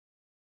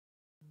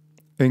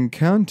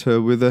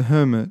Encounter with a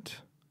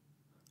hermit.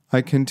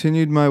 I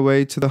continued my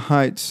way to the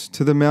heights,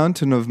 to the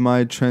mountain of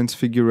my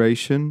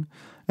transfiguration,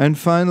 and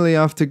finally,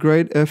 after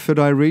great effort,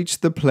 I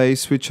reached the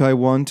place which I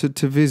wanted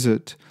to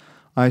visit.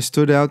 I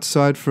stood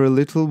outside for a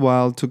little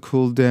while to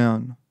cool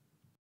down.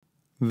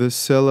 The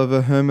cell of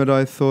a hermit,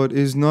 I thought,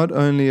 is not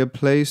only a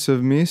place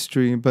of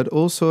mystery, but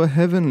also a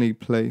heavenly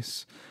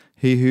place.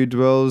 He who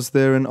dwells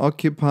there and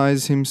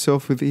occupies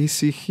himself with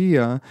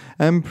ησυχία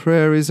and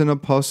prayer is an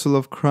apostle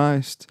of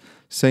Christ.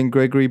 St.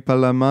 Gregory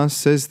Palamas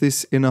says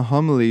this in a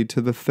homily to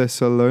the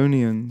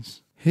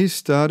Thessalonians. His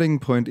starting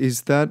point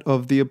is that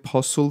of the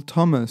Apostle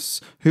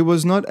Thomas, who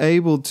was not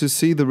able to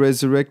see the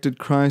resurrected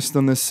Christ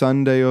on the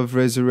Sunday of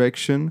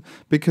resurrection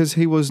because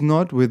he was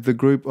not with the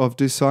group of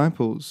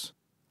disciples.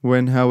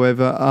 When,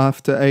 however,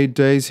 after 8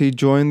 days he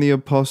joined the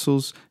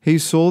apostles, he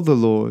saw the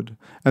Lord,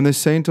 and the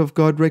saint of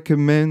God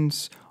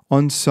recommends,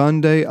 on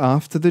Sunday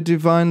after the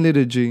Divine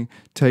Liturgy,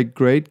 take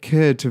great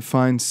care to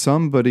find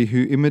somebody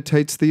who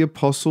imitates the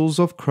apostles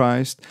of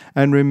Christ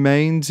and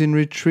remains in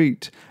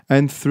retreat,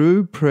 and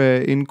through prayer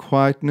in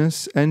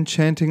quietness and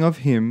chanting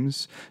of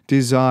hymns,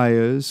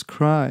 desires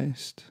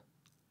Christ.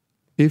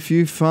 If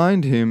you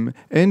find him,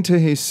 enter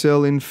his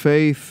cell in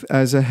faith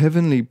as a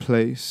heavenly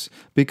place,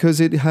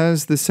 because it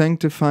has the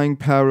sanctifying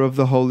power of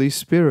the Holy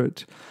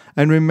Spirit,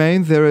 and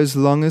remain there as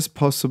long as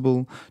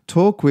possible.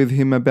 Talk with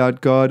him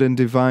about God and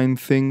divine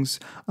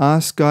things,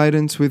 ask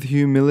guidance with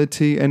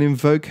humility, and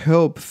invoke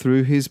help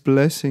through his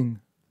blessing.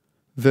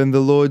 Then the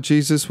Lord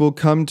Jesus will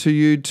come to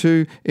you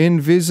too,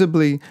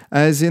 invisibly,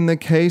 as in the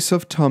case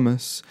of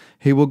Thomas.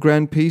 He will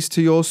grant peace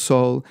to your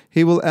soul,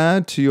 he will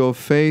add to your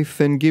faith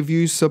and give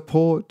you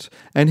support,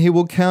 and he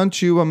will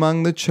count you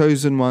among the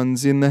chosen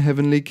ones in the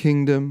heavenly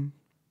kingdom.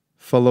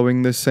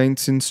 Following the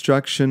saint's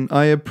instruction,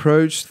 I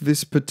approached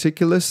this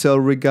particular cell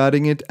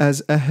regarding it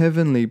as a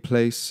heavenly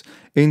place.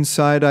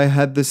 Inside I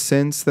had the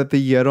sense that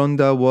the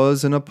Geronda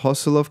was an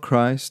apostle of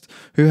Christ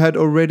who had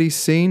already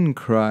seen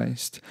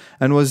Christ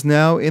and was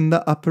now in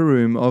the upper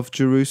room of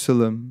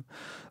Jerusalem.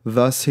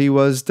 Thus he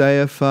was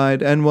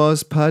deified and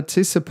was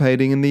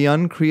participating in the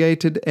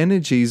uncreated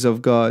energies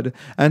of God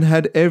and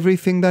had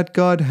everything that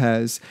God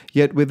has,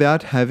 yet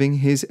without having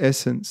his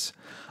essence.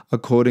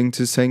 According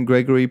to St.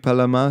 Gregory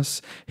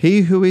Palamas,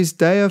 he who is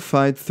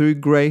deified through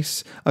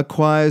grace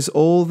acquires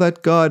all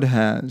that God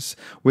has,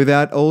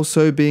 without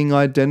also being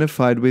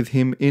identified with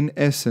him in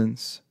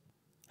essence.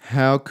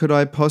 How could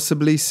I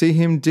possibly see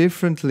him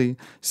differently,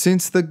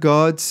 since the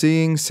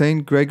God-seeing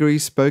St. Gregory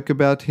spoke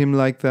about him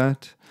like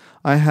that?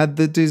 I had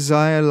the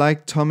desire,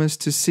 like Thomas,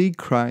 to see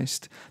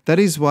Christ. That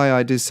is why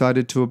I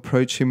decided to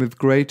approach him with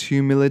great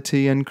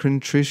humility and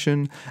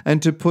contrition, and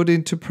to put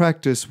into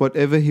practice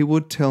whatever he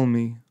would tell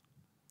me.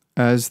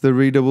 As the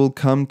reader will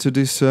come to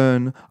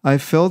discern, I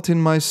felt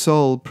in my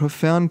soul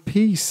profound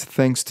peace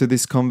thanks to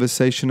this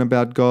conversation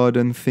about God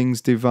and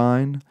things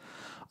divine.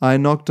 I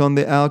knocked on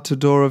the outer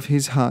door of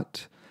his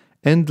hut.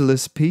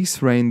 Endless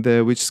peace reigned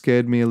there, which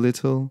scared me a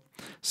little.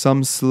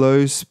 Some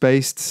slow,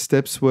 spaced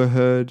steps were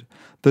heard.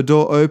 The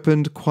door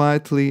opened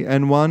quietly,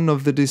 and one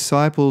of the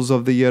disciples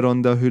of the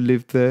Geronda who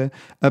lived there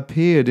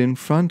appeared in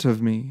front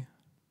of me.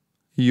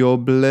 Your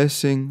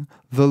blessing,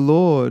 the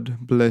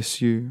Lord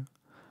bless you.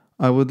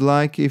 I would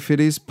like, if it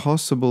is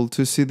possible,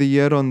 to see the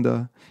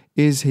Geronda.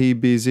 Is he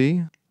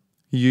busy?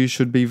 You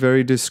should be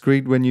very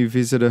discreet when you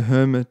visit a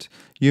hermit.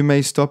 You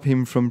may stop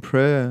him from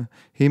prayer.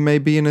 He may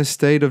be in a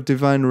state of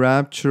divine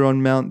rapture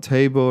on Mount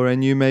Tabor,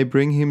 and you may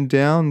bring him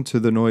down to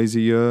the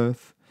noisy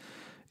earth.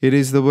 It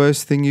is the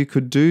worst thing you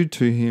could do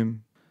to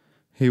him.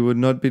 He would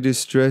not be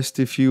distressed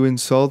if you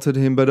insulted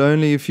him, but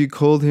only if you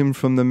called him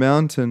from the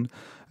mountain.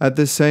 At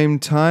the same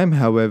time,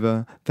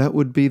 however, that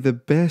would be the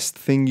best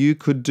thing you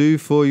could do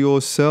for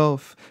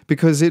yourself,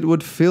 because it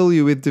would fill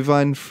you with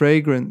divine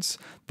fragrance.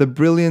 The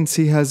brilliance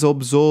he has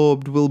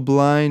absorbed will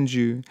blind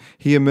you.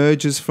 He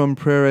emerges from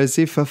prayer as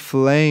if a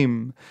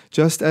flame,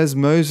 just as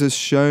Moses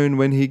shone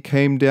when he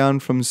came down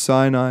from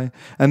Sinai,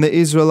 and the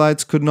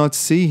Israelites could not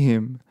see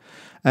him,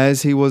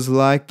 as he was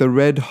like the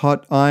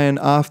red-hot iron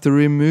after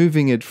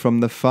removing it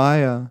from the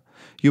fire.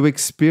 You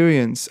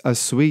experience a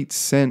sweet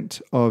scent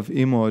of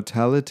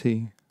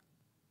immortality.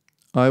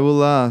 I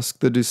will ask,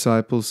 the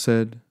disciple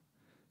said.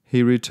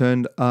 He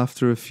returned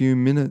after a few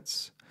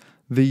minutes.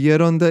 The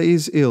Geronda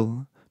is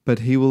ill,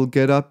 but he will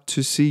get up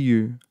to see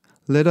you.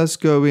 Let us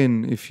go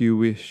in if you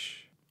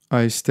wish.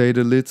 I stayed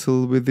a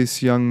little with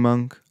this young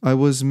monk. I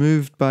was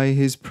moved by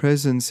his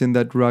presence in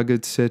that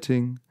rugged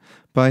setting,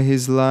 by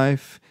his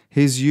life,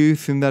 his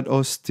youth in that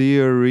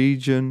austere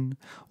region.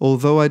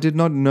 Although I did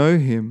not know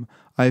him,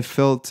 I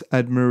felt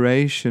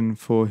admiration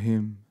for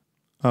him.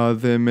 Are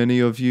there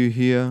many of you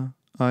here?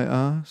 I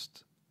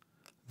asked.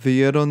 The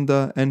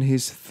Geronda and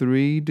his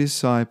 3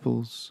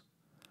 disciples.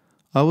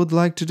 I would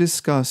like to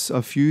discuss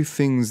a few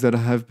things that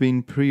have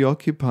been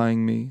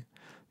preoccupying me.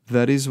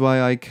 That is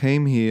why I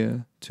came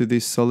here to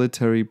this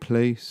solitary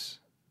place.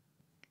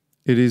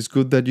 It is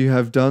good that you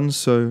have done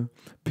so.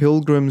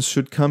 Pilgrims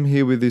should come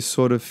here with this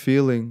sort of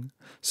feeling.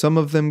 Some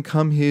of them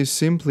come here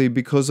simply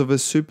because of a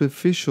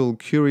superficial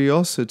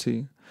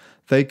curiosity.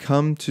 They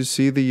come to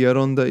see the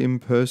Yeronda in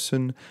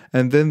person,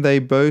 and then they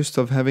boast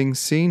of having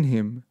seen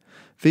him.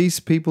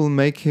 These people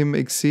make him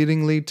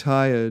exceedingly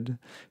tired.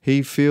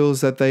 He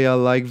feels that they are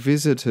like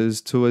visitors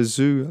to a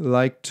zoo,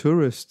 like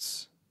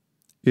tourists.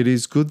 It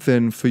is good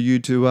then for you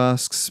to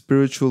ask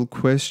spiritual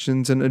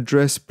questions and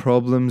address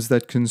problems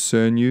that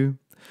concern you.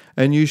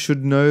 And you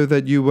should know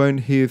that you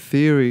won't hear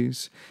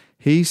theories.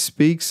 He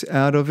speaks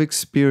out of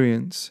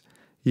experience.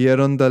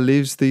 Yeronda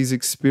lives these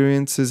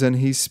experiences, and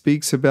he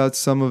speaks about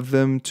some of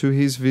them to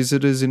his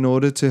visitors in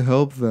order to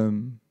help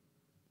them.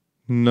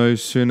 No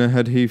sooner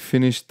had he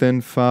finished than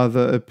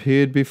Father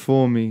appeared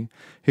before me.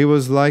 He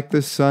was like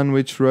the sun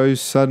which rose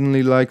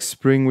suddenly, like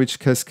spring which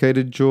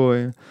cascaded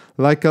joy,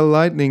 like a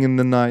lightning in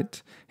the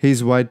night.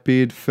 His white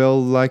beard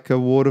fell like a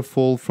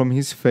waterfall from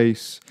his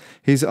face,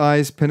 his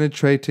eyes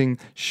penetrating,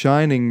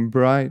 shining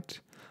bright.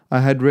 I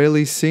had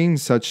rarely seen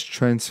such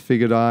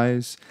transfigured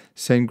eyes.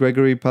 St.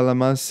 Gregory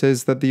Palamas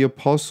says that the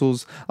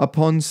apostles,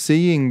 upon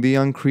seeing the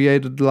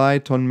uncreated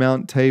light on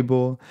Mount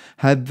Tabor,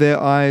 had their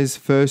eyes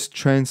first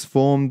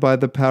transformed by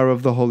the power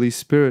of the Holy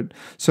Spirit,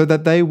 so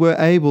that they were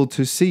able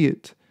to see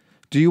it.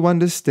 Do you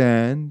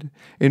understand?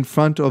 In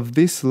front of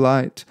this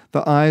light,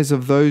 the eyes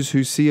of those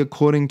who see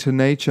according to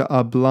nature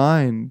are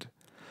blind.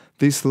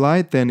 This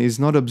light then is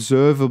not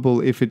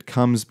observable if it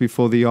comes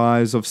before the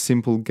eyes of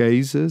simple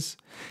gazers.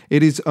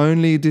 It is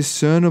only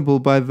discernible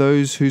by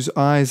those whose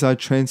eyes are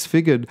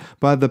transfigured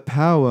by the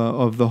power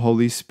of the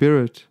Holy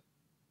Spirit.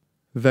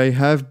 They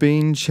have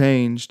been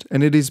changed,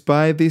 and it is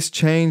by this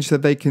change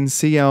that they can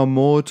see our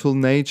mortal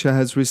nature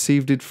has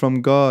received it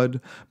from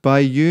God by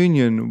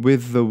union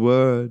with the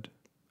Word.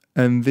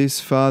 And this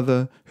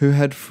Father, who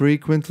had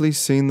frequently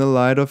seen the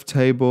light of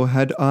Tabor,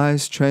 had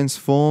eyes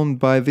transformed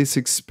by this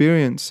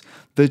experience.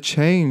 The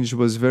change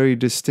was very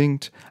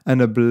distinct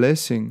and a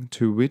blessing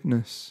to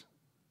witness.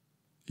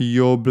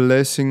 "Your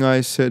blessing,"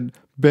 I said,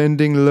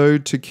 bending low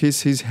to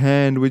kiss his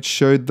hand, which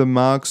showed the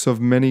marks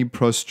of many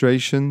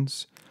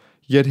prostrations.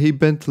 Yet he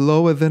bent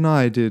lower than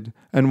I did,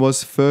 and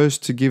was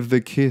first to give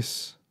the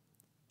kiss.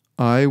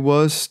 I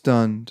was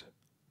stunned.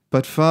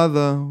 "But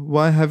Father,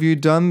 why have you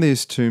done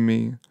this to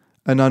me?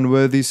 An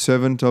unworthy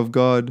servant of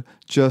God,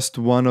 just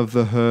one of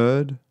the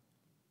herd?"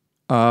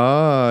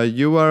 "Ah,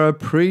 you are a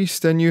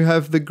priest and you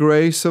have the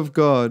grace of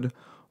God.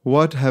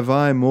 What have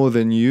I more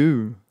than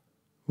you?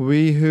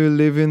 We who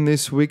live in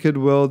this wicked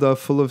world are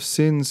full of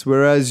sins,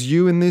 whereas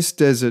you in this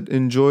desert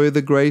enjoy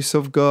the grace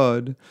of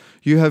God.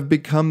 You have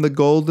become the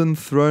golden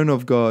throne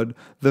of God,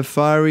 the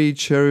fiery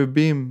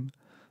cherubim.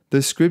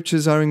 The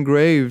scriptures are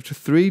engraved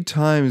 3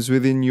 times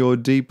within your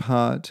deep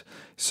heart,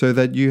 so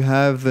that you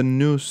have the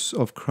nous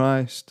of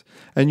Christ,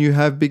 and you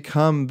have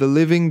become the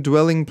living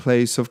dwelling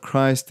place of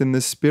Christ in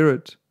the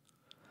Spirit.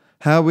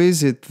 How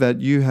is it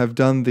that you have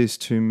done this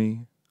to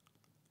me?"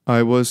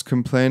 I was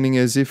complaining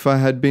as if I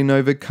had been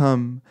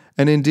overcome,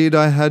 and indeed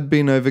I had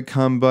been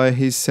overcome by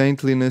his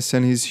saintliness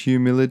and his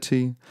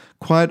humility.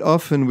 Quite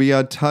often we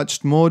are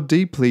touched more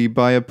deeply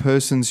by a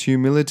person's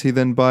humility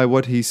than by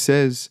what he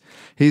says.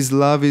 His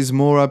love is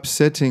more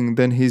upsetting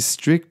than his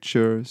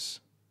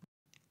strictures.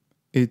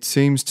 "It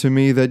seems to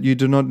me that you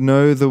do not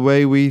know the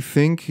way we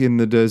think in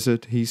the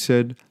desert," he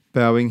said,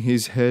 bowing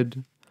his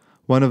head.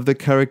 "One of the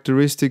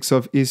characteristics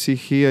of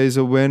Issachia is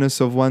awareness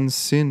of one's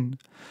sin.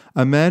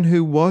 A man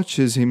who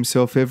watches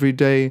himself every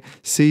day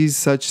sees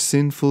such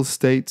sinful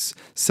states,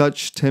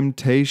 such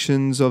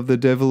temptations of the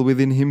devil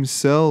within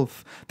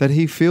himself, that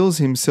he feels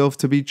himself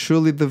to be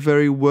truly the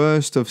very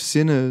worst of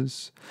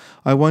sinners.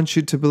 I want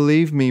you to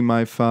believe me,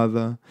 my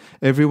Father.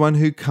 Everyone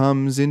who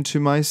comes into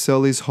my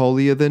cell is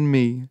holier than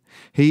me.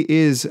 He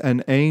is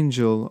an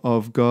angel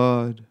of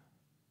God."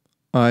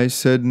 I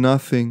said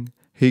nothing.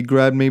 He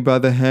grabbed me by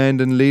the hand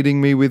and, leading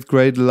me with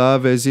great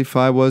love as if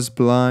I was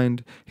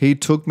blind, he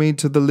took me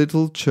to the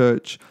little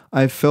church.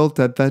 I felt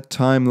at that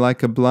time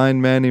like a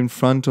blind man in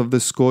front of the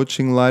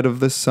scorching light of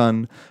the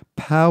sun,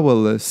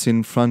 powerless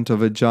in front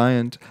of a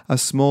giant, a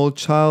small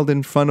child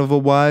in front of a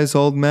wise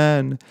old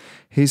man.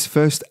 His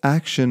first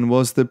action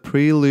was the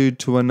prelude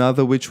to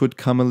another which would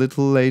come a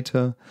little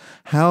later.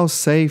 How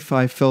safe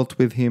I felt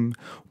with him!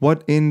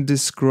 What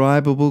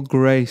indescribable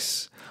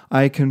grace!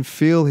 I can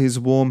feel his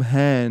warm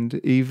hand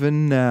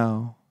even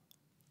now.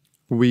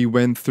 We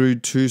went through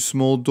 2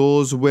 small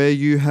doors where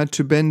you had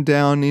to bend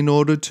down in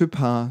order to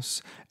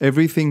pass.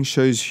 Everything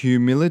shows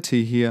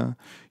humility here.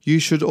 You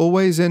should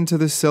always enter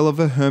the cell of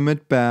a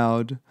hermit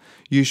bowed.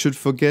 You should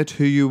forget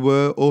who you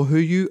were or who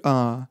you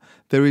are.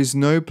 There is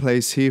no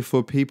place here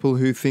for people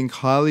who think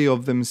highly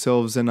of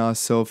themselves and are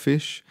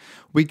selfish.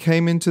 We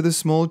came into the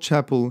small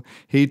chapel.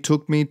 He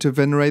took me to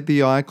venerate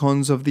the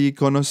icons of the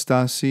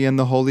iconostasi and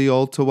the holy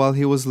altar while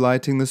he was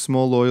lighting the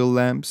small oil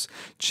lamps,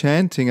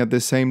 chanting at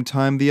the same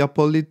time the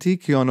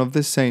apolitikion of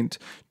the saint,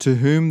 to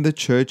whom the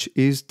church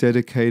is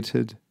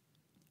dedicated.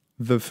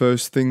 The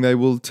first thing they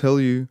will tell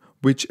you,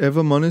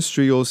 whichever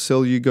monastery or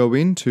cell you go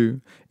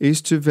into,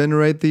 is to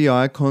venerate the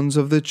icons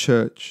of the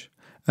church,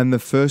 and the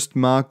first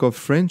mark of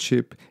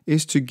friendship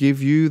is to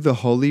give you the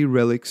holy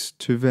relics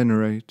to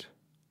venerate.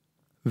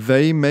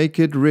 They make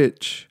it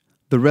rich.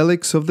 The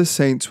relics of the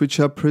saints which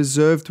are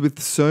preserved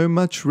with so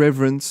much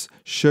reverence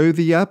show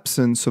the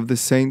absence of the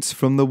saints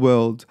from the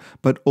world,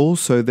 but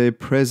also their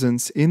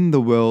presence in the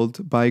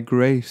world by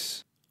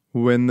grace.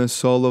 When the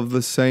soul of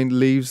the saint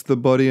leaves the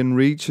body and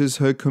reaches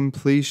her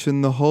completion,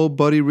 the whole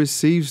body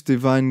receives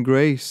divine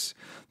grace.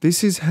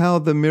 This is how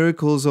the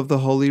miracles of the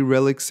holy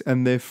relics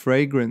and their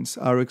fragrance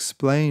are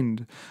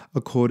explained,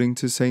 according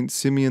to Saint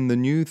Simeon the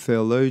New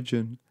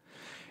Theologian.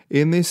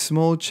 In this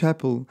small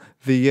chapel,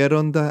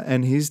 Villaronda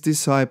and his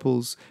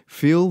disciples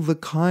feel the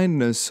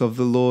kindness of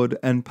the Lord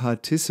and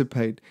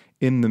participate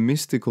in the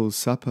mystical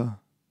supper.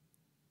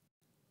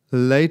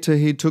 Later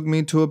he took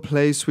me to a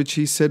place which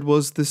he said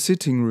was the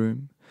sitting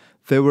room.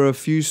 There were a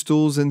few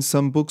stools and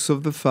some books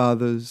of the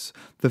Fathers,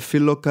 the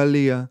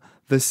Philokalia,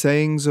 the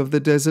sayings of the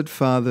Desert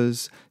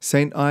Fathers,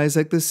 Saint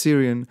Isaac the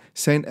Syrian,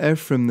 Saint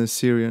Ephraim the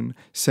Syrian,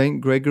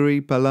 Saint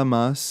Gregory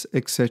Palamas,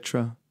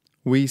 etc.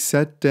 We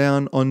sat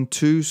down on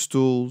 2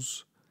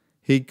 stools.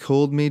 He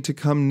called me to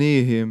come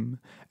near him,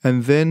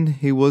 and then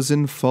he was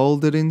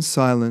enfolded in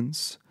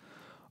silence.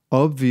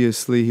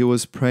 Obviously he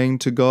was praying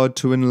to God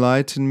to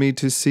enlighten me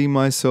to see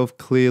myself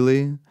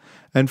clearly,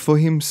 and for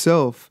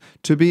himself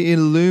to be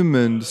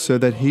illumined so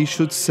that he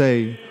should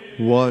say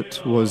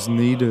what was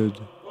needed.